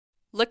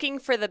Looking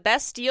for the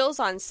best deals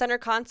on center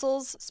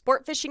consoles,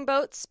 sport fishing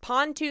boats,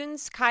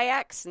 pontoons,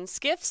 kayaks, and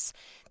skiffs?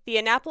 The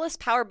Annapolis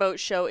Powerboat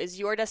Show is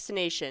your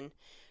destination.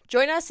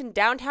 Join us in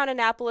downtown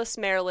Annapolis,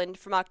 Maryland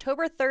from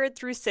October 3rd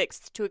through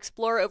 6th to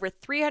explore over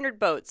 300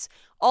 boats,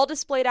 all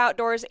displayed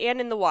outdoors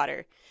and in the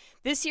water.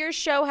 This year's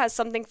show has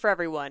something for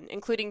everyone,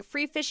 including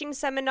free fishing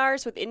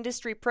seminars with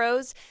industry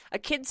pros, a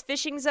kids'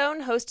 fishing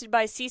zone hosted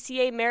by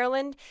CCA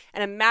Maryland,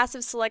 and a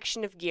massive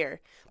selection of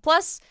gear.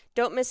 Plus,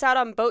 don't miss out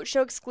on boat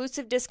show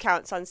exclusive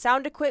discounts on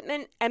sound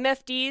equipment,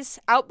 MFDs,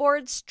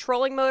 outboards,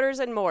 trolling motors,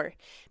 and more.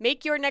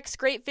 Make your next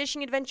great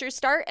fishing adventure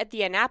start at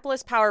the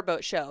Annapolis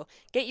Powerboat Show.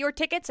 Get your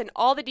tickets and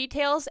all the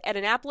details at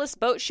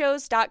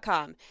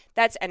AnnapolisBoatShows.com.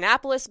 That's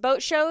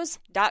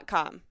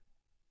AnnapolisBoatShows.com.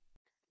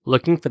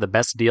 Looking for the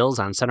best deals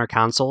on center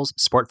consoles,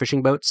 sport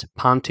fishing boats,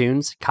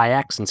 pontoons,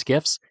 kayaks, and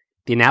skiffs?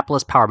 The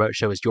Annapolis Powerboat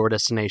Show is your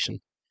destination.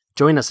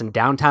 Join us in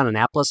downtown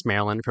Annapolis,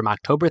 Maryland from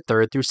October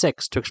 3rd through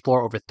 6th to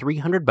explore over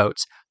 300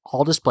 boats,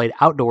 all displayed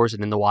outdoors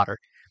and in the water.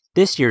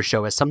 This year's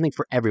show has something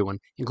for everyone,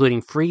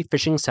 including free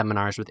fishing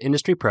seminars with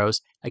industry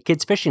pros, a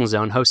kids' fishing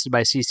zone hosted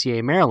by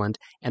CCA Maryland,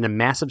 and a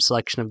massive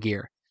selection of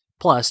gear.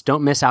 Plus,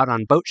 don't miss out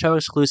on boat show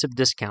exclusive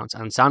discounts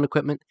on sound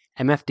equipment,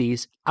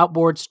 MFDs,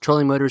 outboards,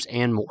 trolling motors,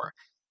 and more.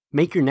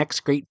 Make your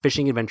next great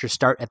fishing adventure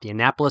start at the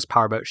Annapolis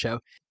Powerboat Show.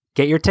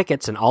 Get your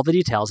tickets and all the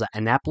details at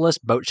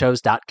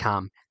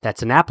AnnapolisBoatShows.com.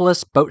 That's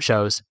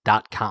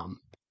AnnapolisBoatShows.com.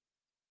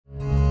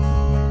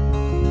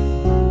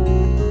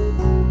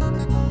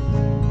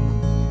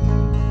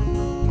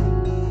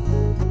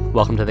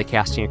 Welcome to the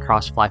Casting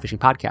Across Fly Fishing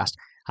Podcast.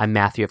 I'm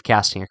Matthew of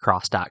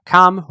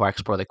CastingAcross.com, where I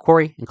explore the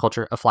quarry and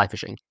culture of fly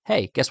fishing.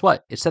 Hey, guess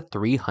what? It's the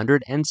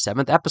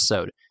 307th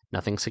episode.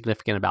 Nothing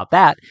significant about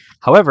that.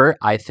 However,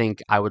 I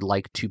think I would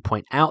like to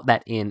point out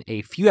that in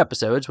a few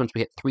episodes, once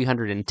we hit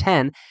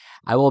 310,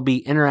 I will be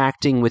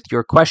interacting with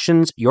your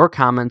questions, your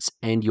comments,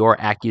 and your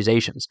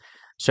accusations.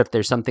 So if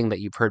there's something that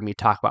you've heard me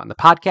talk about in the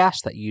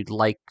podcast that you'd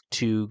like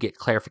to get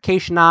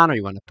clarification on or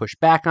you want to push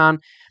back on,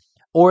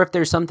 or if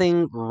there's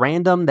something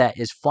random that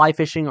is fly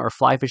fishing or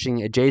fly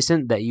fishing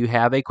adjacent that you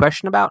have a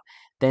question about,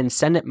 then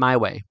send it my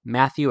way,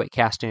 Matthew at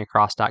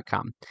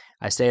castingacross.com.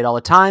 I say it all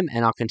the time,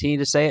 and I'll continue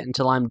to say it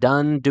until I'm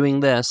done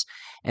doing this,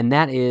 and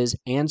that is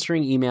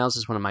answering emails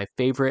is one of my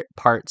favorite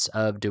parts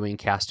of doing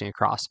Casting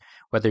Across,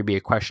 whether it be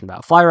a question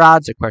about fly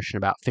rods, a question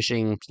about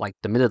fishing like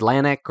the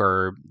Mid-Atlantic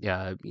or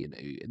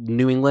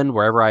New England,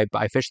 wherever I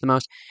fish the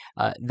most.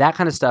 That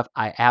kind of stuff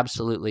I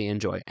absolutely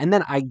enjoy. And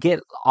then I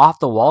get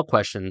off-the-wall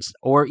questions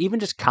or even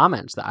just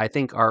comments that I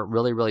think are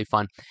really, really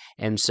fun.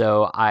 And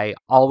so I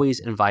always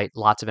invite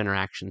lots of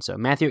interaction. So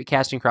Matthew at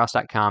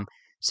castingacross.com.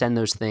 Send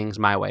those things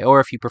my way. Or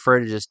if you prefer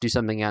to just do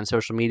something on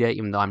social media,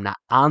 even though I'm not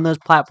on those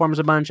platforms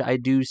a bunch, I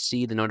do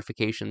see the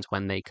notifications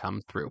when they come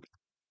through.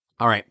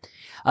 All right.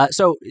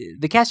 So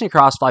the Casting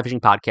Across Fly Fishing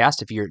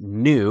Podcast, if you're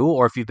new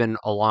or if you've been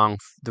along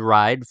the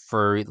ride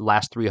for the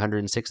last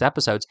 306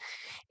 episodes,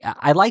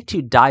 I like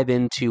to dive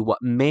into what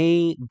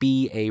may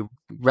be a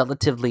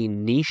relatively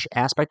niche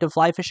aspect of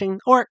fly fishing,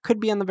 or it could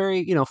be on the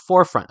very,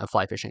 forefront of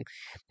fly fishing.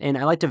 And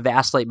I like to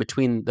vacillate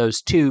between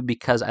those two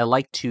because I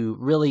like to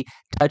really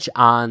touch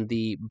on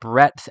the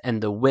breadth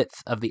and the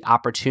width of the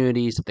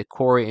opportunities that the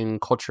quarry and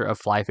culture of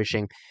fly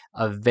fishing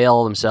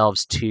avail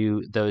themselves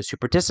to those who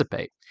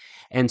participate.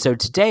 And so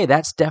today,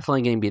 that's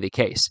definitely going to be the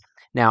case.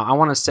 Now, I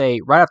want to say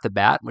right off the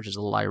bat, which is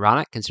a little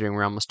ironic considering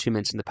we're almost 2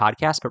 minutes in the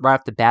podcast, but right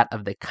off the bat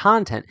of the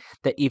content,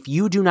 that if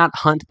you do not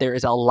hunt, there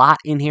is a lot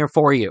in here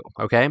for you,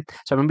 okay?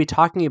 So I'm going to be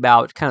talking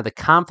about kind of the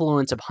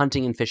confluence of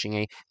hunting and fishing,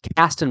 a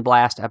cast and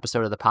blast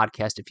episode of the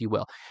podcast, if you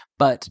will.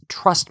 But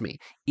trust me,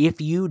 if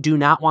you do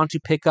not want to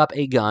pick up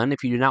a gun,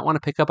 if you do not want to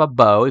pick up a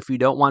bow, if you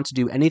don't want to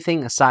do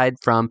anything aside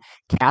from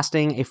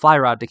casting a fly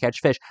rod to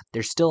catch fish,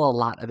 there's still a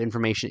lot of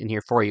information in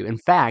here for you. In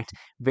fact,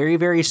 very,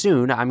 very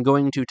soon, I'm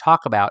going to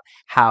talk about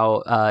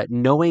how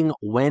knowing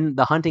when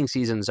the hunting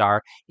seasons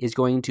are is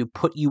going to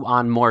put you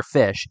on more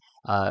fish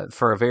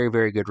for a very,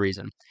 very good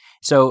reason.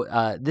 So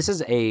this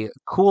is a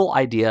cool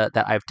idea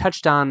that I've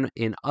touched on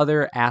in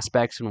other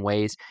aspects and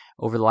ways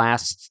over the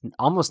last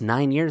almost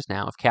 9 years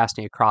now of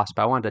Casting Across,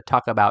 but I wanted to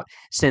talk about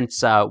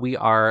since we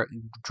are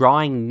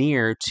drawing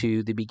near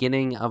to the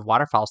beginning of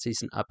waterfowl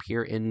season up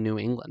here in New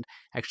England.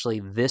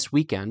 Actually, this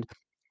weekend,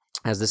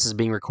 as this is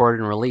being recorded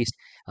and released,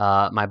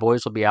 my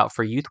boys will be out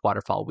for Youth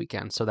Waterfowl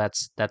Weekend. So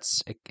that's an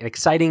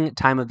exciting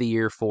time of the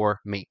year for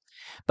me.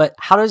 But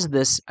how does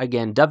this,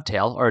 again,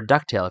 dovetail, or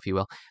ducktail, if you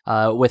will,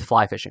 with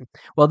fly fishing?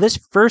 Well, this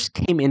first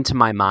came into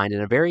my mind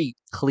in a very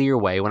clear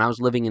way when I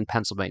was living in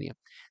Pennsylvania.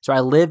 So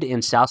I lived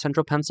in South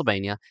Central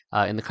Pennsylvania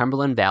in the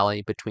Cumberland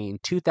Valley between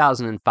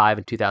 2005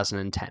 and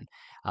 2010.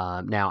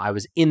 Now, I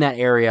was in that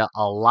area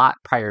a lot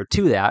prior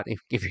to that.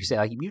 If you say,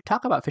 like, you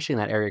talk about fishing in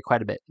that area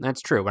quite a bit.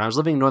 That's true. When I was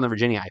living in Northern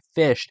Virginia, I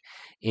fished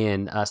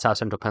in South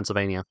Central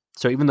Pennsylvania.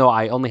 So even though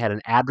I only had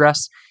an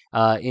address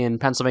in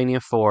Pennsylvania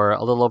for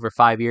a little over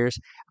 5 years.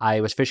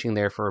 I was fishing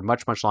there for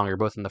much, much longer,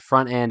 both in the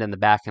front end and the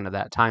back end of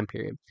that time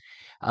period.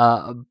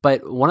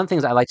 But one of the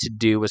things I like to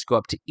do was go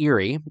up to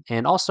Erie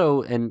and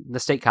also in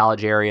the State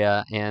College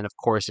area and, of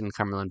course, in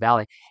Cumberland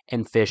Valley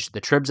and fish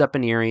the tribs up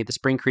in Erie, the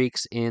spring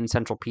creeks in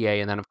central PA,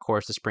 and then, of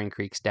course, the spring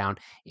creeks down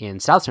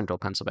in south central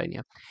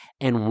Pennsylvania.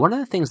 And one of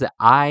the things that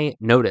I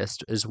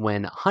noticed is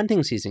when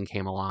hunting season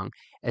came along,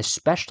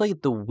 especially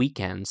the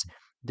weekends,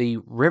 the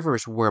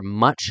rivers were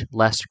much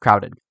less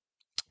crowded.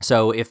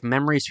 So if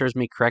memory serves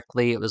me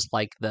correctly, it was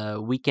like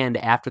the weekend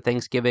after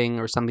Thanksgiving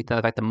or something to that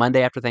effect, the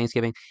Monday after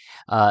Thanksgiving,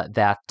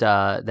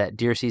 that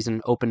deer season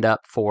opened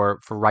up for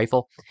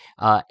rifle,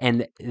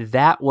 and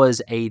that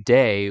was a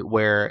day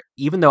where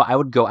even though I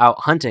would go out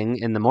hunting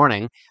in the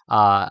morning,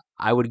 I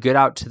would get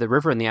out to the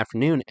river in the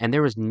afternoon, and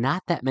there was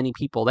not that many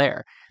people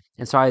there,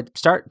 and so I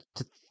start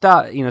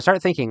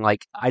thinking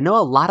like I know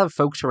a lot of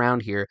folks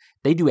around here.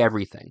 They do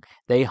everything.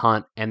 They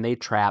hunt and they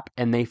trap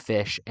and they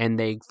fish and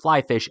they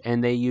fly fish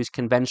and they use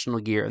conventional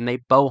gear and they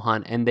bow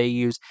hunt and they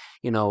use,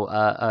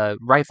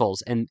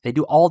 rifles and they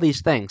do all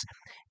these things.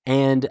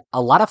 And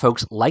a lot of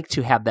folks like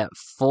to have that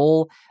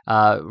full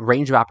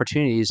range of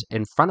opportunities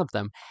in front of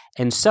them.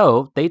 And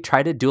so they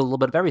try to do a little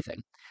bit of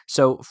everything.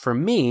 So for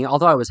me,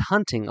 although I was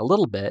hunting a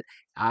little bit,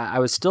 I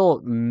was still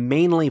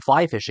mainly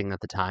fly fishing at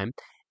the time.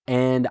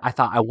 And I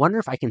thought, I wonder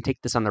if I can take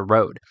this on the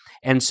road.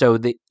 And so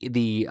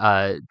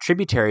the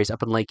tributaries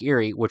up in Lake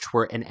Erie, which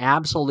were an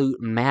absolute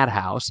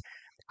madhouse,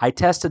 I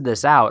tested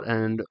this out.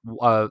 And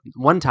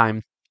one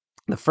time,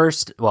 I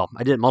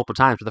did it multiple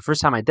times, but the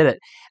first time I did it,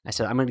 I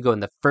said, I'm going to go in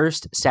the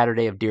first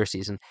Saturday of deer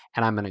season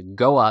and I'm going to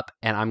go up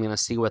and I'm going to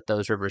see what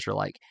those rivers are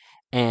like.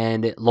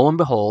 And lo and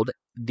behold,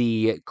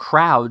 the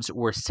crowds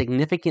were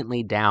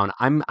significantly down.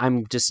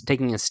 I'm just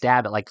taking a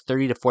stab at like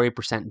 30 to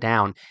 40%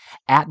 down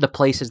at the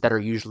places that are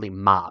usually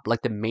mobbed,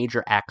 like the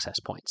major access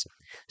points.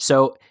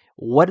 So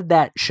what did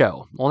that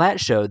show? Well,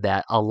 that showed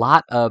that a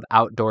lot of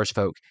outdoors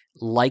folk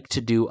like to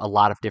do a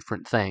lot of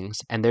different things,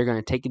 and they're going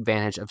to take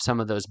advantage of some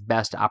of those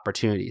best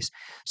opportunities.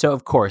 So,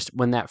 of course,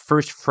 when that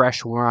first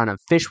fresh run of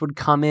fish would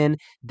come in,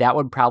 that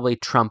would probably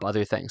trump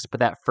other things. But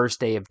that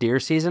first day of deer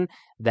season,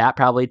 that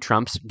probably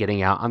trumps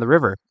getting out on the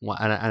river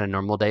on a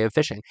normal day of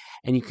fishing.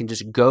 And you can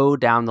just go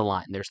down the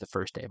line. There's the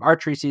first day of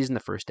archery season, the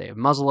first day of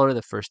muzzleloader,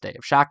 the first day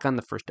of shotgun,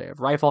 the first day of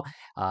rifle.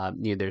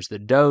 There's the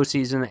doe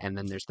season, and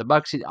then there's the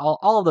buck season.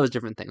 All of those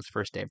different things.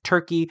 First day of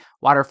turkey,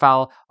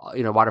 waterfowl.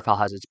 Waterfowl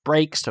has its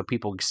breaks, so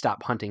people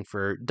stop hunting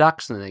for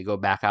ducks, and then they go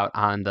back out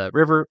on the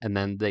river, and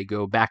then they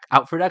go back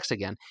out for ducks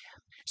again.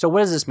 So what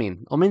does this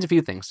mean? Well, it means a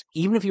few things.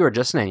 Even if you are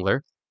just an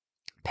angler,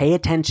 pay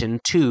attention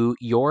to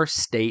your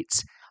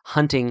state's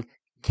hunting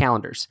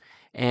calendars.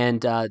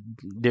 And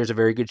there's a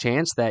very good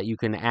chance that you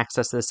can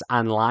access this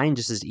online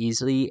just as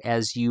easily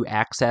as you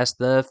access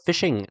the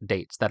fishing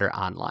dates that are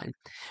online.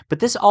 But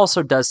this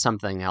also does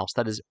something else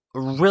that is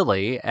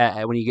really,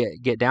 when you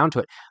get down to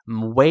it,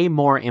 way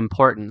more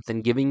important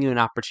than giving you an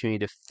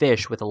opportunity to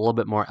fish with a little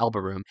bit more elbow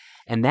room.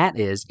 And that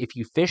is if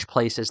you fish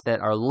places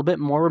that are a little bit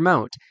more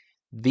remote,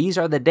 these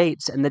are the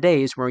dates and the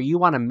days where you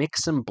want to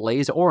mix some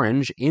blaze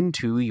orange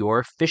into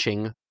your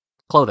fishing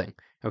clothing.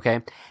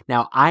 Okay.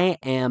 Now, I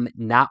am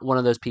not one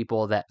of those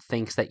people that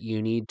thinks that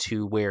you need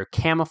to wear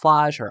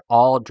camouflage or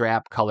all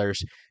drab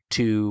colors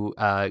to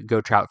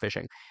go trout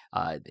fishing.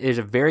 There's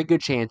a very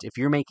good chance if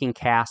you're making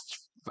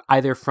casts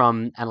either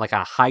from like on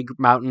a high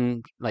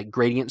mountain, like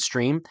gradient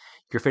stream,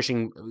 you're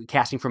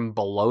casting from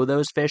below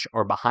those fish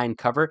or behind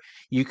cover,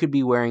 you could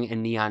be wearing a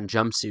neon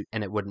jumpsuit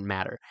and it wouldn't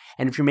matter.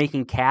 And if you're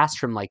making casts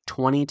from like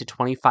 20 to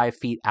 25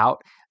 feet out,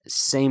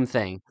 same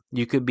thing.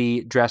 You could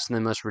be dressed in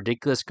the most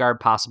ridiculous garb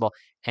possible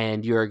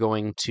and you're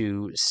going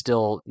to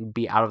still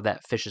be out of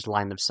that fish's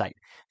line of sight.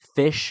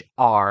 Fish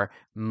are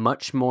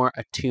much more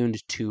attuned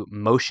to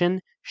motion,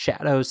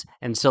 shadows,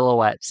 and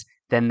silhouettes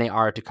than they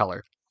are to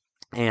color.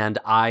 And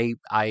I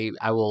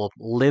will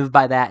live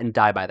by that and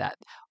die by that.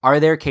 Are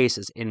there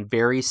cases in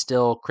very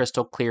still,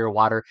 crystal clear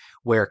water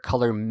where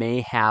color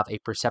may have a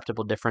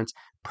perceptible difference?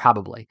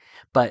 Probably.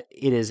 But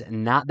it is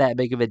not that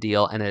big of a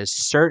deal, and it is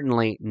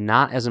certainly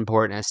not as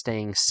important as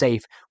staying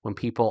safe when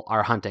people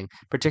are hunting,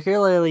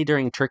 particularly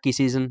during turkey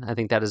season. I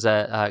think that is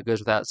goes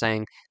without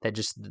saying that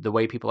just the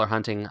way people are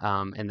hunting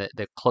and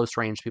the close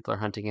range people are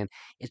hunting in,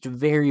 it's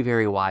very,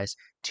 very wise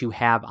to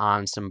have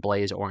on some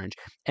blaze orange.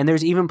 And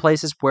there's even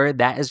places where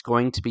that is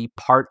going to be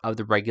part of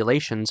the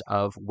regulations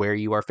of where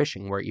you are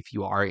fishing, where if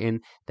you are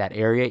in that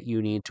area,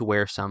 you need to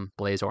wear some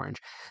blaze orange.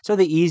 So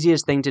the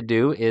easiest thing to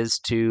do is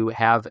to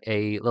have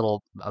a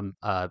little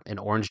an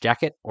orange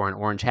jacket or an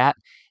orange hat,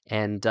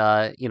 and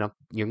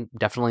you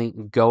definitely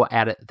go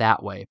at it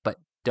that way. But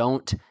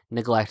don't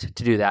neglect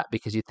to do that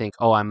because you think,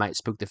 oh, I might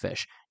spook the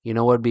fish. You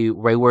know what would be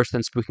way worse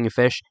than spooking a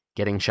fish?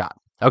 Getting shot.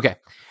 Okay.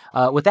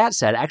 With that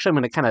said, actually, I'm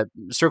going to kind of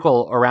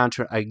circle around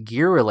to a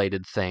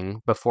gear-related thing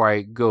before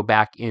I go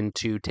back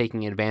into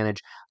taking advantage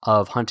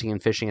of hunting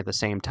and fishing at the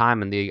same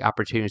time and the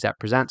opportunities that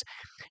presents.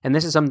 And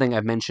this is something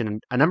I've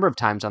mentioned a number of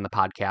times on the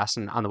podcast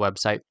and on the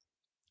website.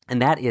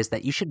 And that is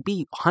that you should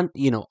be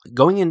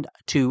going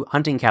into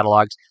hunting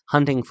catalogs,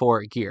 hunting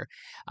for gear.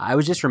 I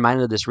was just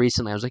reminded of this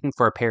recently. I was looking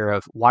for a pair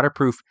of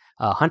waterproof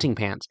hunting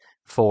pants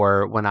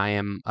for when I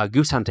am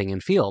goose hunting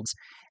in fields,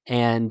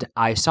 and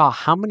I saw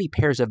how many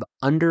pairs of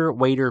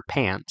underwater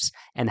pants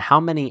and how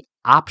many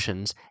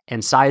options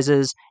and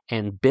sizes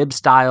and bib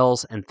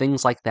styles and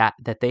things like that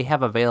that they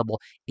have available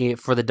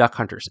for the duck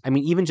hunters. I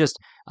mean, even just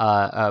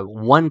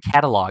one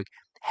catalog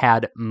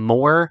had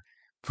more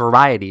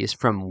varieties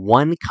from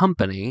one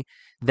company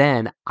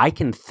than I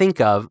can think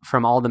of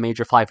from all the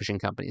major fly fishing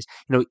companies.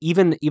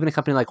 Even a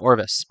company like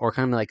Orvis or a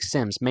company like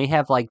Sims may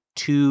have like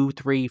 2,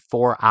 3,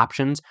 4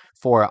 options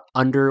for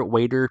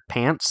underwater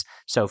pants,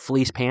 so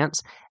fleece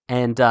pants.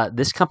 And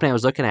this company I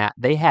was looking at,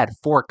 they had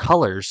 4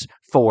 colors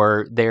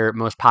for their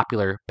most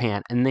popular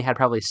pant, and they had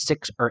probably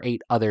 6 or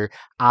 8 other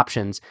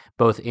options,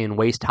 both in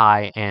waist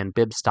high and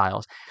bib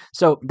styles.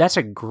 So that's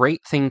a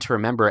great thing to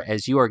remember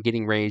as you are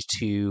getting ready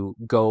to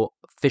go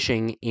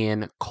fishing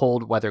in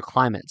cold weather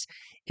climates,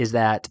 is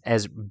that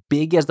as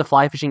big as the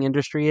fly fishing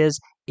industry is,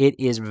 it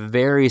is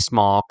very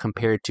small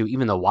compared to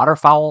even the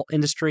waterfowl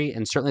industry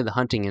and certainly the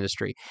hunting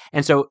industry.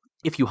 And so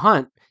if you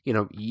hunt,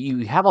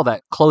 you have all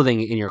that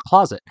clothing in your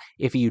closet.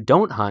 If you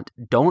don't hunt,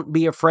 don't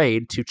be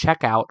afraid to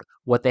check out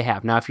what they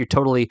have. Now, if you're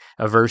totally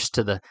averse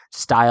to the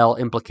style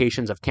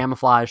implications of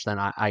camouflage, then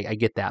I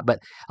get that. But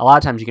a lot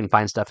of times you can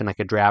find stuff in like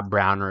a drab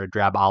brown or a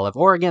drab olive,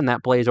 or again,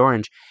 that blaze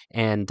orange,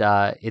 and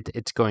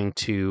it's going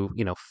to,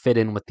 fit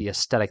in with the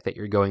aesthetic that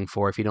you're going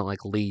for if you don't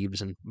like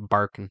leaves and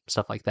bark and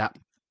stuff like that.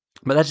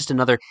 But that's just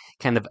another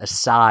kind of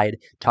aside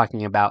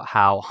talking about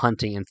how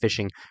hunting and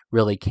fishing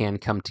really can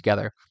come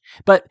together.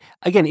 But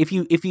again, if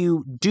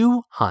you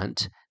do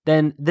hunt,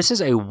 then this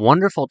is a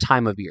wonderful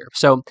time of year.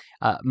 So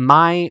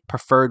my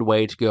preferred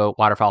way to go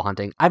waterfowl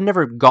hunting, I've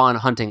never gone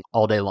hunting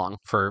all day long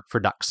for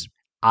ducks.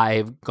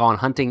 I've gone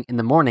hunting in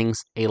the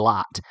mornings a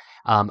lot.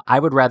 I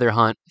would rather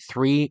hunt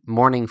 3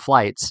 morning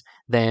flights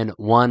than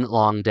 1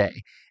 long day.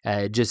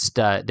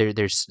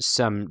 There's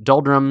some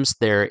doldrums.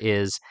 There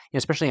is,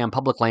 especially on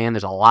public land,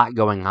 there's a lot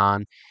going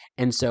on,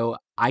 and so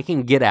I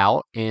can get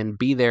out and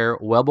be there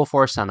well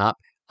before sunup,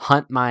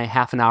 hunt my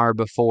half an hour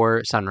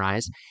before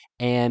sunrise,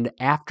 and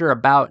after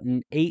about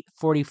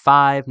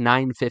 8:45,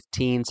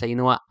 9:15, say, you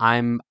know what,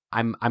 I'm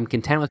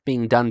content with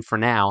being done for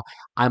now.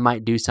 I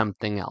might do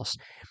something else.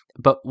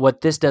 But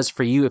what this does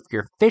for you if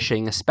you're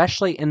fishing,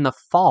 especially in the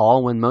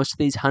fall when most of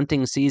these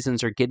hunting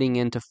seasons are getting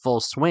into full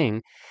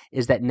swing,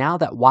 is that now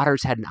that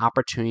water's had an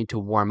opportunity to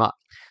warm up.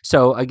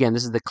 So again,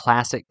 this is the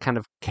classic kind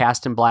of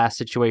cast and blast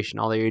situation,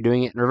 although you're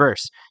doing it in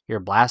reverse. You're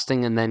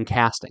blasting and then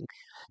casting.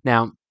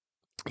 Now,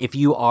 if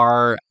you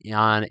are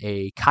on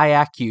a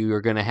kayak, you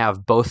are going to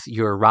have both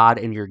your rod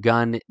and your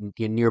gun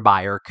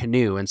nearby, or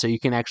canoe, and so you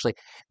can actually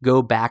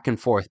go back and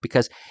forth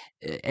because,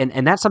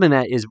 and that's something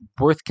that is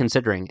worth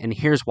considering. And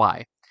here's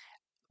why: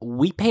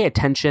 we pay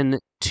attention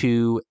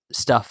to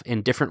stuff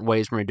in different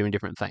ways when we're doing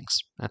different things.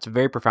 That's a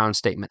very profound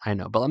statement, I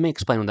know, but let me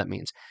explain what that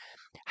means.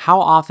 How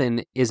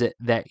often is it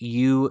that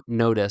you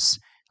notice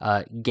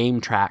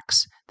game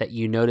tracks, that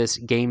you notice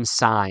game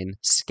sign,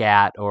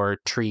 scat, or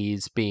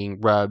trees being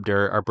rubbed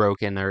or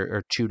broken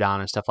or chewed on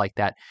and stuff like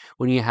that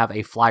when you have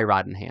a fly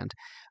rod in hand?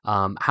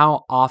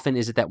 How often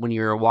is it that when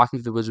you're walking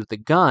through the woods with a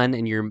gun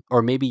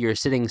or maybe you're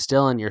sitting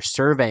still and you're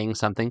surveying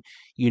something,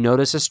 you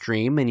notice a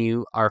stream and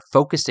you are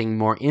focusing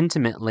more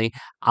intimately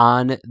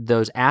on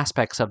those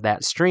aspects of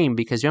that stream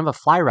because you have a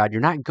fly rod.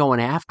 You're not going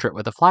after it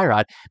with a fly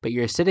rod, but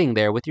you're sitting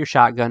there with your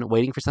shotgun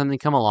waiting for something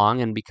to come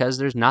along. And because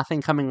there's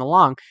nothing coming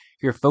along,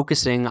 you're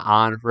focusing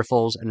on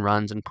riffles and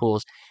runs and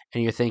pulls,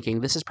 and you're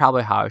thinking, this is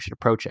probably how I should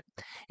approach it.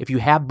 If you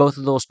have both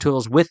of those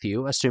tools with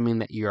you, assuming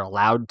that you're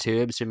allowed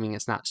to, assuming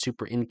it's not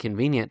super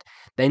inconvenient,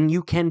 then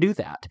you can do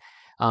that.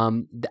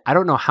 I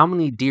don't know how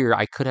many deer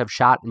I could have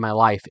shot in my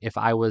life if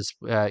I was,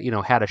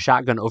 had a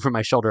shotgun over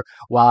my shoulder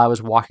while I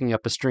was walking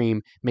up a stream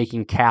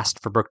making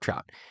cast for brook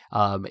trout.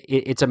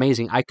 It's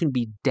amazing. I can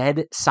be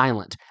dead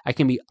silent. I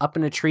can be up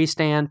in a tree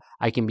stand.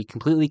 I can be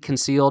completely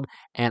concealed,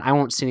 and I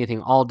won't see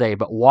anything all day.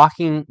 But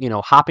walking,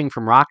 hopping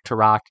from rock to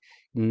rock,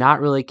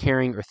 not really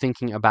caring or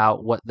thinking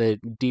about what the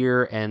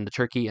deer and the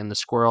turkey and the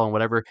squirrel and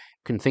whatever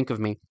can think of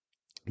me,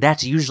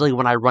 that's usually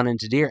when I run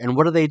into deer. And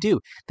what do?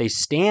 They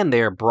stand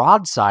there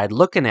broadside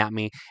looking at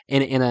me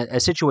in a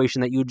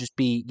situation that you would just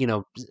be,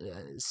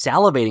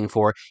 salivating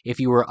for if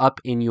you were up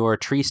in your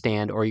tree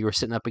stand or you were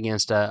sitting up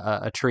against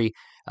a tree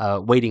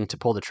waiting to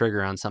pull the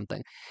trigger on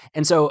something.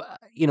 And so,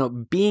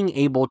 being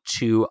able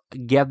to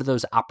give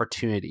those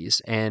opportunities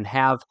and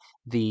have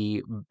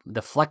the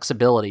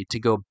flexibility to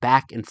go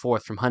back and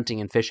forth from hunting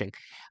and fishing.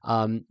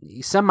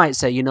 Some might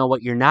say, you know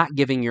what, you're not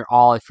giving your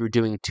all if you're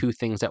doing 2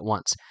 things at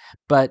once.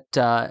 But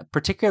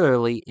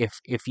particularly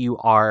if you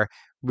are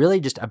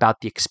really just about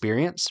the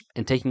experience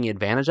and taking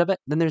advantage of it,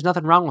 then there's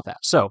nothing wrong with that.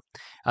 So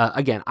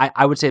again,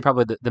 I would say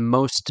probably the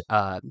most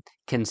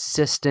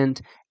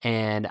consistent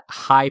and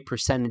high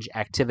percentage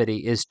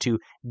activity is to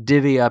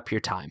divvy up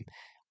your time.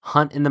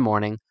 Hunt in the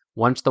morning,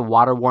 Once the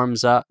water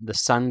warms up, the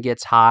sun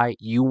gets high,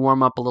 you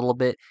warm up a little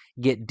bit,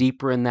 get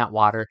deeper in that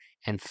water,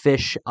 and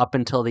fish up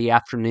until the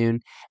afternoon,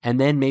 and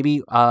then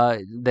maybe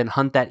then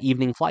hunt that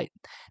evening flight.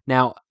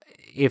 Now,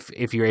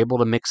 if you're able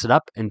to mix it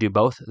up and do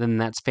both, then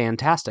that's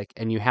fantastic,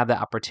 and you have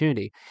that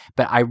opportunity.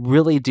 But I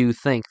really do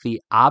think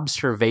the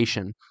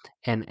observation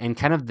and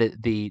kind of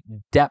the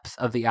depth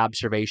of the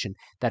observation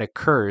that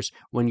occurs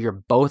when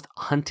you're both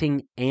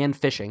hunting and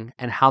fishing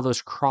and how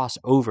those cross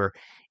over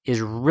is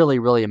really,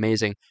 really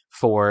amazing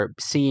for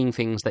seeing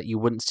things that you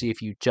wouldn't see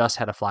if you just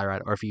had a fly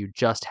rod or if you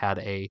just had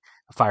a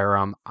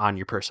firearm on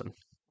your person.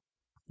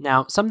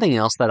 Now, something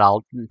else that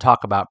I'll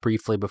talk about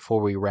briefly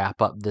before we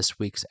wrap up this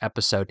week's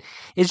episode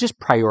is just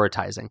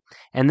prioritizing.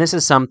 And this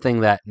is something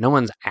that no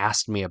one's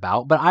asked me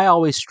about, but I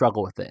always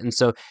struggle with it. And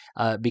so,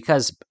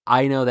 because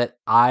I know that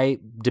I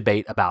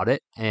debate about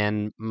it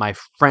and my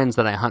friends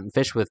that I hunt and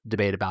fish with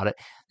debate about it,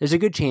 there's a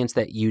good chance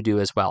that you do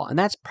as well. And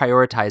that's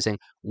prioritizing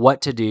what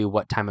to do,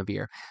 what time of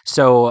year.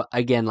 So,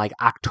 again, like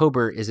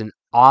October is an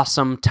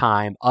awesome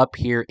time up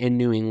here in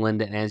New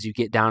England and as you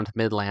get down to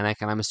the Mid-Atlantic,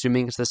 and I'm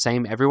assuming it's the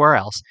same everywhere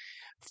else,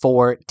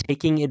 for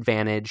taking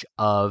advantage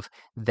of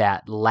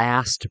that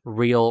last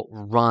real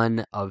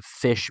run of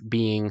fish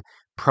being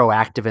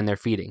proactive in their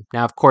feeding.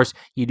 Now, of course,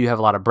 you do have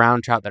a lot of brown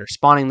trout that are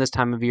spawning this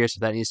time of year, so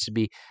that needs to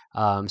be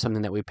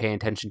something that we pay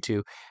attention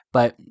to.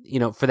 But,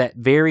 for that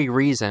very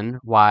reason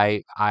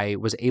why I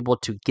was able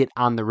to get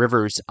on the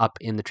rivers up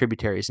in the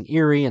tributaries in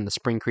Erie and the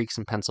Spring Creeks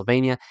in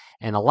Pennsylvania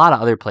and a lot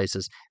of other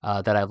places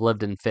that I've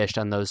lived and fished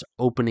on those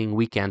opening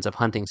weekends of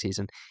hunting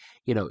season,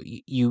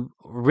 you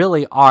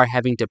really are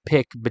having to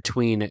pick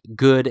between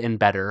good and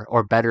better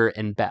or better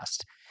and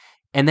best.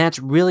 And that's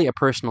really a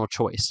personal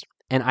choice.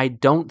 And I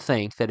don't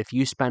think that if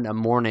you spend a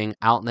morning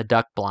out in the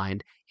duck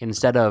blind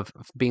instead of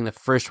being the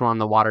first one on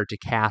the water to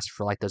cast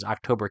for like those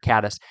October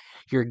caddis,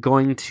 you're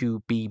going to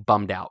be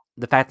bummed out.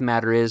 The fact of the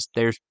matter is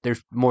there's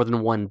more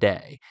than one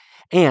day.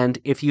 And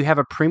if you have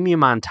a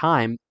premium on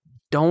time,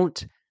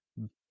 don't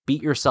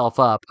beat yourself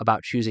up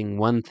about choosing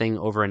one thing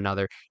over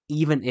another,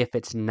 even if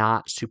it's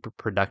not super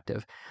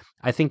productive.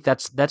 I think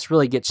that's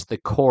really gets to the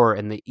core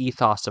and the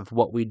ethos of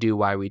what we do,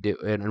 why we do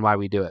it, and why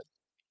we do it.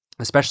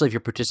 Especially if you're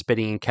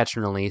participating in catch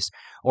and release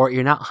or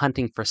you're not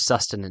hunting for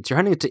sustenance. You're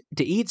hunting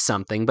to eat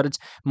something, but it's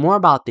more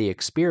about the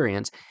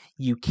experience.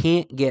 You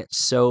can't get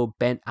so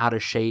bent out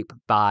of shape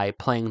by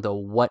playing the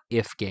what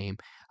if game.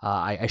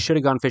 I should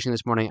have gone fishing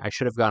this morning. I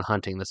should have gone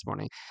hunting this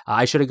morning.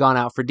 I should have gone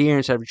out for deer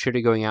instead of should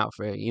have going out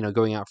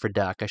for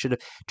duck. I should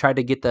have tried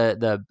to get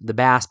the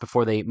bass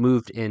before they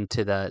moved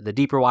into the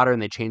deeper water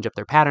and they change up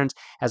their patterns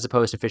as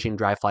opposed to fishing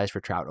dry flies for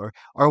trout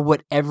or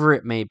whatever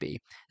it may be.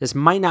 This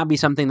might not be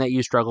something that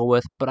you struggle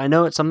with, but I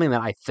know it's something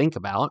that I think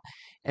about.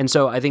 And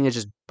so I think it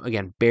just,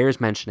 again,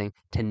 bears mentioning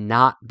to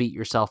not beat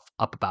yourself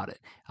up about it.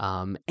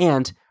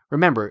 And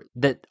remember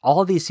that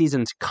all of these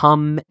seasons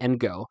come and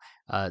go.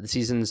 The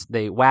seasons,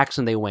 they wax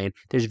and they wane.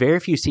 There's very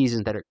few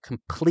seasons that are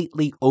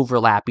completely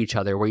overlap each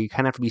other where you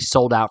kind of have to be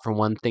sold out for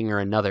one thing or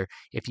another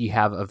if you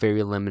have a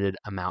very limited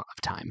amount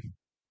of time.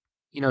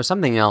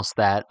 Something else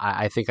that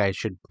I think I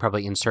should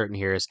probably insert in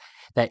here is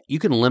that you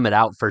can limit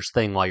out first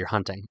thing while you're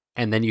hunting,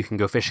 and then you can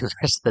go fishing the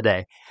rest of the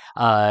day.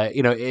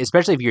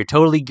 Especially if you're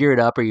totally geared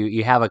up or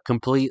you have a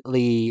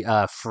completely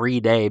free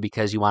day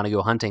because you want to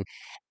go hunting,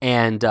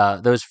 and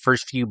those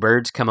first few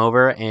birds come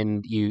over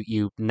and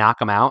you knock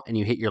them out and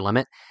you hit your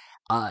limit.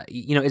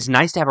 It's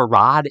nice to have a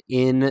rod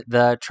in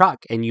the truck,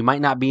 and you might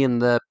not be in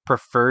the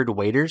preferred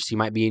waders. You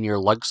might be in your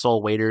lug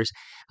sole waders,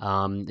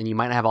 and you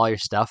might not have all your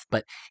stuff.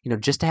 But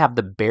just to have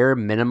the bare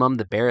minimum,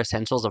 the bare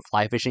essentials of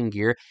fly fishing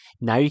gear,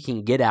 now you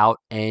can get out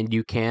and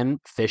you can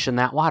fish in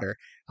that water.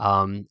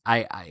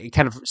 I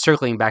kind of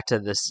circling back to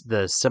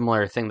the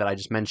similar thing that I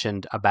just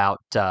mentioned about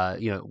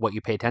what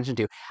you pay attention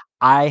to.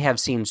 I have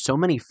seen so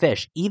many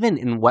fish, even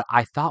in what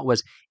I thought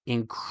was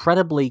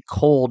incredibly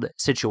cold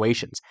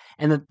situations,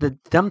 and the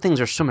dumb things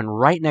are swimming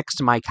right next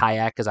to my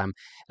kayak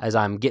as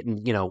I'm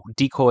getting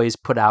decoys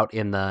put out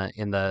in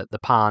the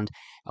pond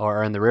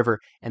or in the river,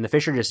 and the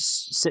fish are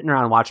just sitting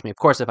around watching me. Of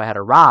course, if I had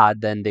a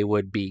rod, then they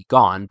would be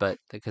gone, but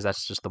because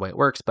that's just the way it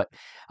works. But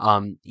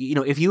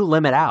if you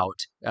limit out,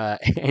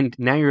 and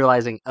now you're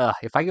realizing,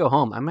 if I go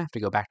home, I'm gonna have to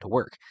go back to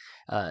work.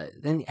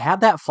 Then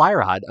have that fly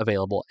rod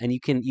available, and you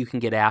can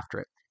get after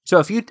it. So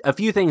a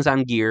few things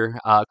on gear,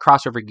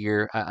 crossover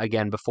gear.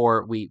 Again,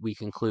 before we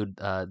conclude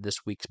this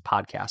week's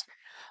podcast,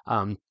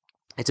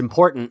 it's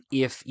important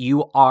if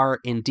you are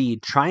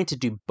indeed trying to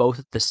do both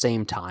at the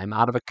same time,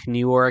 out of a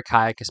canoe or a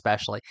kayak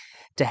especially,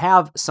 to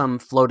have some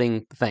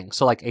floating things.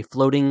 So like a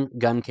floating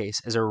gun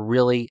case is a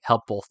really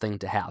helpful thing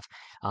to have.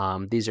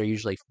 These are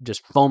usually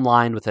just foam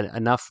lined with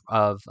enough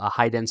of a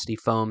high density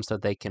foam so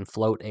that they can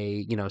float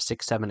a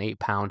 6, 7, 8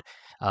 pound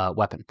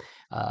weapon.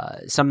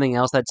 Something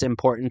else that's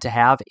important to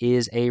have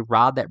is a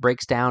rod that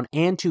breaks down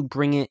and to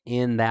bring it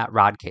in that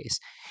rod case.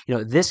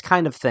 This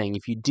kind of thing,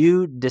 if you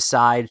do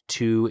decide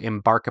to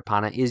embark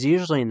upon it, is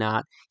usually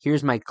not,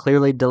 here's my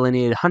clearly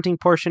delineated hunting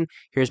portion,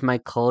 here's my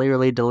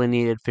clearly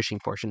delineated fishing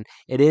portion.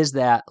 It is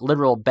that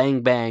literal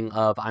bang bang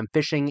of I'm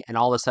fishing and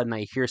all of a sudden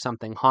I hear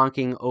something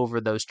honking over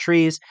those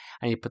trees.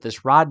 I need to put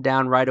this rod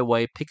down right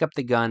away, pick up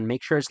the gun,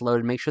 make sure it's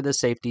loaded, make sure the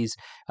safety's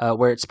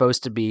where it's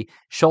supposed to be,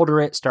 shoulder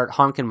it, start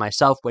honking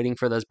myself, waiting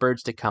for those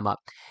birds to come up.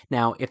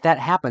 Now, if that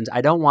happens,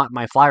 I don't want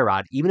my fly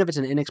rod, even if it's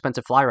an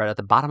inexpensive fly rod, at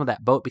the bottom of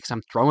that boat because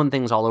I'm throwing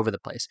things all over the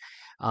place.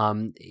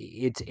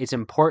 It's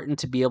important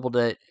to be able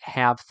to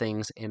have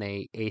things in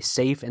a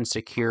safe and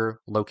secure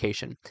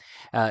location.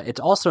 It's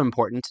also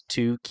important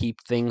to keep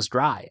things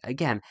dry.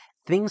 Again,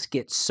 things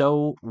get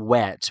so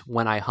wet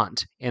when I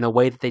hunt in a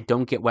way that they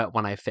don't get wet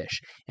when I fish.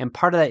 And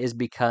part of that is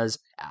because,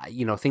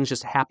 things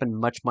just happen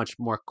much, much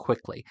more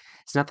quickly.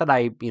 It's not that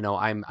I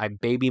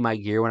baby my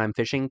gear when I'm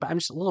fishing, but I'm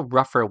just a little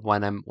rougher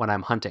when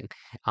I'm hunting,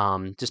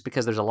 just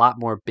because there's a lot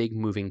more big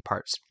moving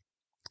parts.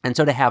 And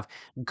so to have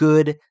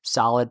good,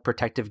 solid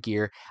protective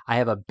gear, I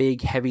have a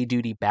big,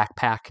 heavy-duty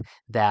backpack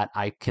that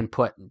I can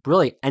put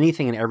really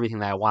anything and everything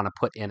that I want to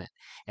put in it.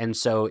 And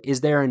so is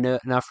there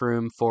enough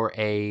room for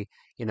a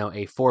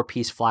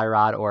 4-piece fly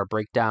rod or a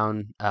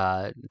breakdown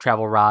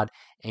travel rod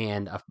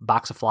and a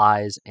box of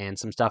flies and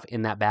some stuff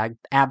in that bag?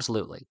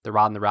 Absolutely. The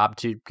rod and the rod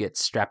tube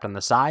gets strapped on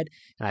the side,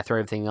 and I throw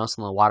everything else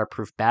in the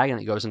waterproof bag, and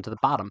it goes into the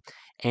bottom.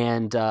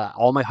 And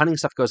all my hunting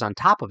stuff goes on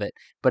top of it.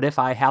 But if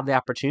I have the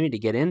opportunity to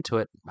get into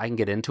it, I can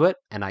get into it,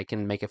 and I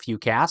can make a few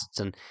casts.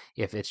 And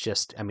if it's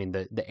just,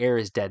 the air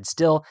is dead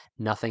still,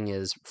 nothing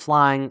is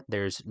flying,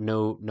 there's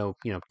no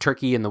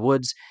turkey in the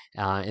woods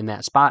in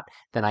that spot,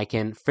 then I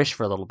can fish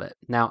for a little bit.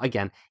 Now,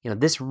 again,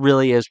 this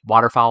really is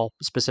waterfowl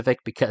specific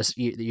because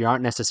you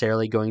aren't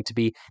necessarily going to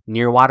be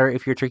near water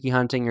if you're turkey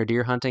hunting or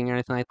deer hunting or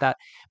anything like that.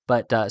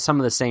 But some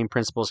of the same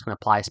principles can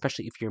apply,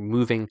 especially if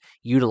you're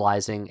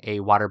utilizing a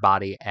water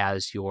body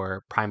as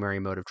your primary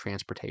mode of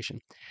transportation.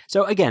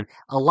 So again,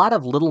 a lot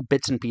of little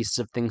bits and pieces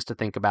of things to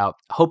think about.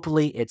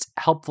 Hopefully it's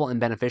helpful and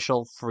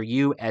beneficial for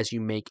you as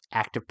you make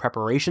active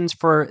preparations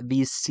for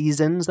these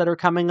seasons that are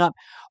coming up.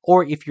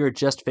 Or if you're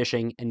just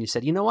fishing and you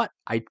said, you know what,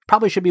 I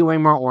probably should be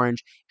wearing more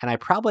orange, and I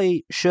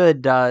probably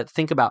should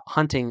think about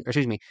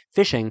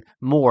fishing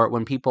more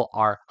when people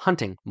are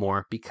hunting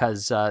more,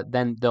 because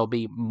then there'll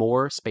be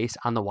more space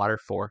on the water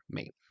for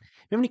me.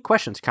 If you have any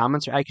questions,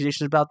 comments, or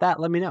accusations about that,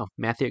 let me know.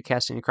 Matthew at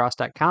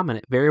castingacross.com, and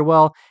it very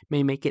well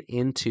may make it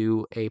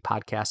into a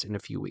podcast in a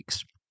few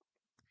weeks.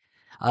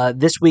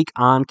 This week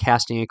on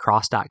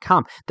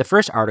castingacross.com, the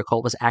first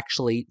article was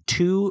actually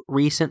 2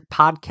 recent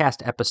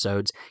podcast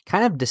episodes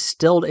kind of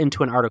distilled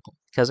into an article.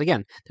 Because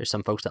again, there's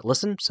some folks that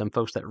listen, some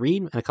folks that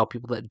read, and a couple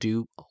people that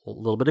do a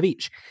little bit of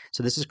each.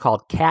 So this is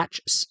called Catch.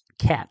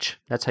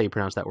 That's how you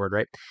pronounce that word,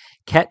 right?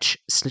 Catch,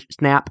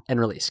 snap, and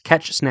release.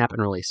 Catch, snap,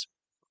 and release.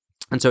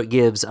 And so it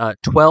gives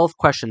 12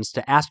 questions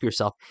to ask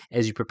yourself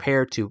as you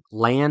prepare to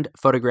land,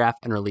 photograph,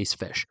 and release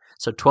fish.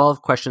 So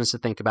 12 questions to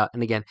think about.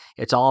 And again,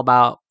 it's all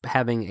about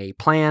having a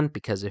plan,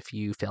 because if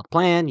you fail to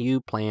plan,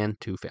 you plan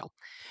to fail.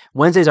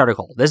 Wednesday's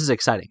article, this is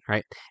exciting,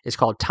 right? It's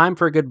called Time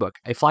for a Good Book,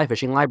 a Fly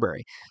Fishing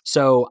Library.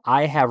 So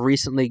I have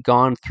recently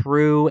gone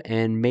through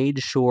and made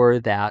sure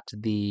that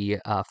the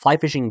fly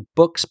fishing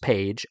books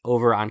page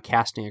over on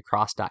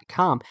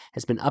castingacross.com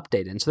has been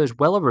updated. And so there's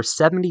well over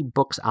 70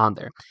 books on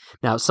there.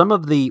 Now, some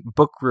of the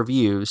book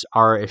reviews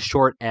are as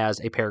short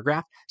as a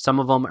paragraph. Some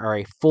of them are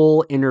a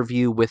full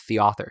interview with the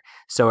author.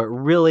 So it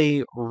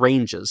really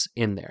ranges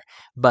in there.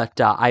 But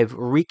I've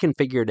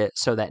reconfigured it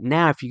so that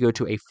now if you go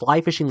to a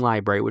fly fishing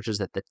library, which is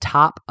at the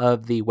top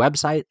of the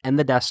website and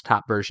the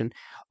desktop version,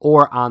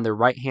 or on the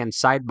right-hand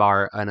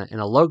sidebar in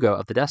a logo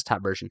of the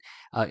desktop version,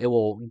 it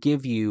will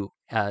give you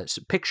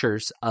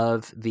pictures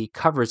of the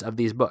covers of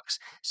these books.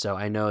 So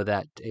I know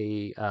that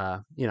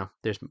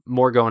there's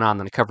more going on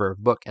than a cover of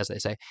a book, as they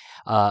say.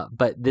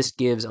 But this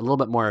gives a little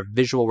bit more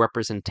visual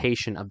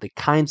representation of the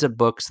kinds of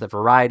books, the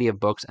variety of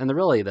books, and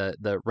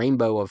the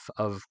rainbow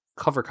of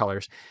cover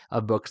colors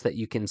of books that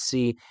you can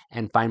see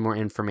and find more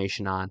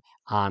information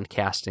on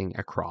Casting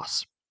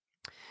Across.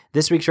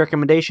 This week's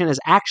recommendation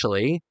is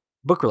actually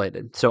book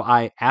related. So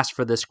I ask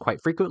for this quite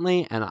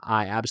frequently, and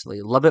I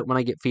absolutely love it when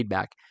I get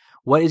feedback.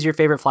 What is your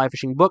favorite fly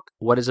fishing book?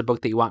 What is a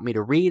book that you want me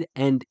to read?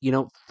 And,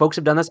 folks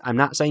have done this. I'm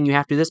not saying you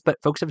have to do this, but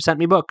folks have sent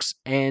me books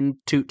and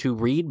to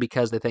read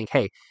because they think,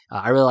 hey,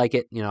 I really like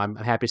it. I'm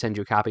happy to send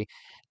you a copy.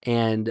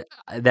 And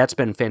that's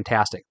been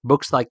fantastic.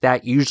 Books like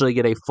that usually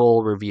get a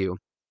full review.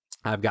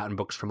 I've gotten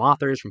books from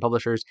authors, from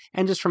publishers,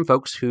 and just from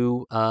folks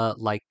who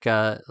like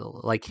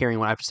hearing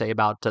what I have to say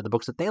about the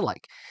books that they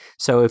like.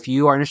 So if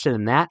you are interested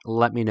in that,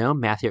 let me know,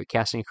 Matthew at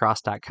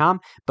castingacross.com.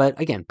 But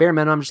again, bare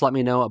minimum, just let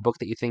me know a book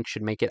that you think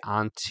should make it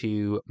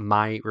onto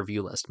my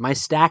review list. My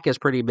stack is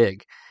pretty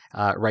big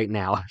right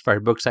now for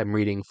books I'm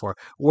reading for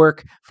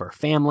work, for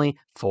family,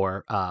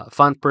 for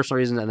fun personal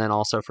reasons, and then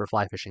also for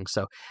fly fishing.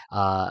 So,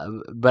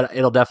 but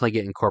it'll definitely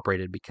get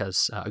incorporated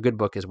because a good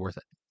book is worth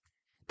it.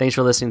 Thanks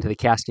for listening to the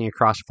Casting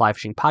Across Fly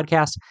Fishing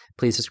podcast.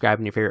 Please subscribe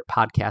in your favorite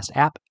podcast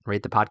app,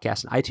 rate the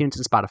podcast on iTunes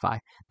and Spotify.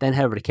 Then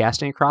head over to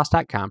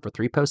castingacross.com for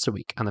 3 posts a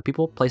week on the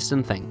people, places,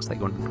 and things that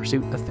go into the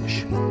pursuit of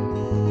fish.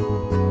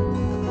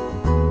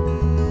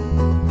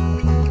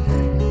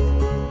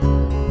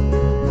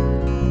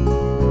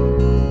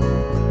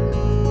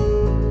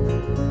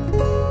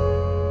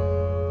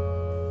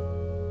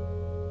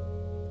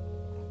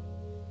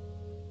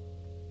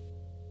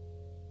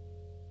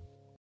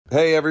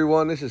 Hey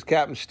everyone, this is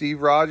Captain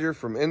Steve Roger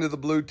from Into the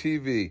Blue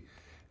TV.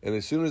 And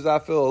as soon as I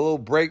feel a little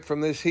break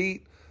from this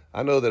heat,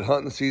 I know that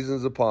hunting season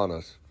is upon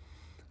us.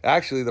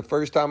 Actually, the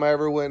first time I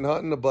ever went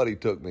hunting, a buddy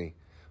took me.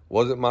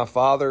 Wasn't my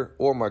father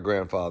or my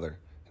grandfather.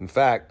 In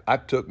fact, I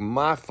took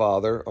my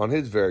father on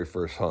his very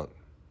first hunt.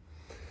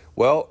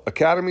 Well,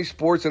 Academy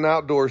Sports and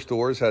Outdoor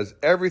Stores has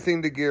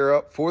everything to gear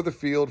up for the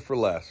field for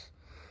less.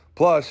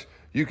 Plus,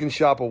 you can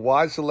shop a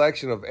wide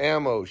selection of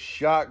ammo,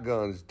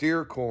 shotguns,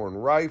 deer corn,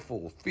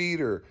 rifle,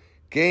 feeder,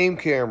 game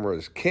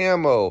cameras,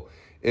 camo,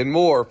 and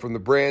more from the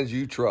brands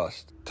you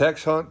trust.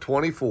 Text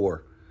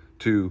HUNT24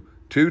 to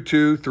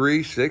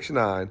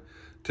 22369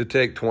 to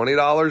take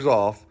 $20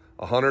 off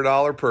a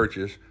 $100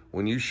 purchase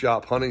when you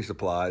shop hunting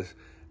supplies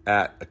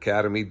at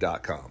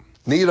academy.com.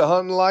 Need a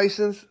hunting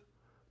license?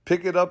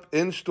 Pick it up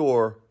in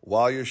store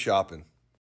while you're shopping.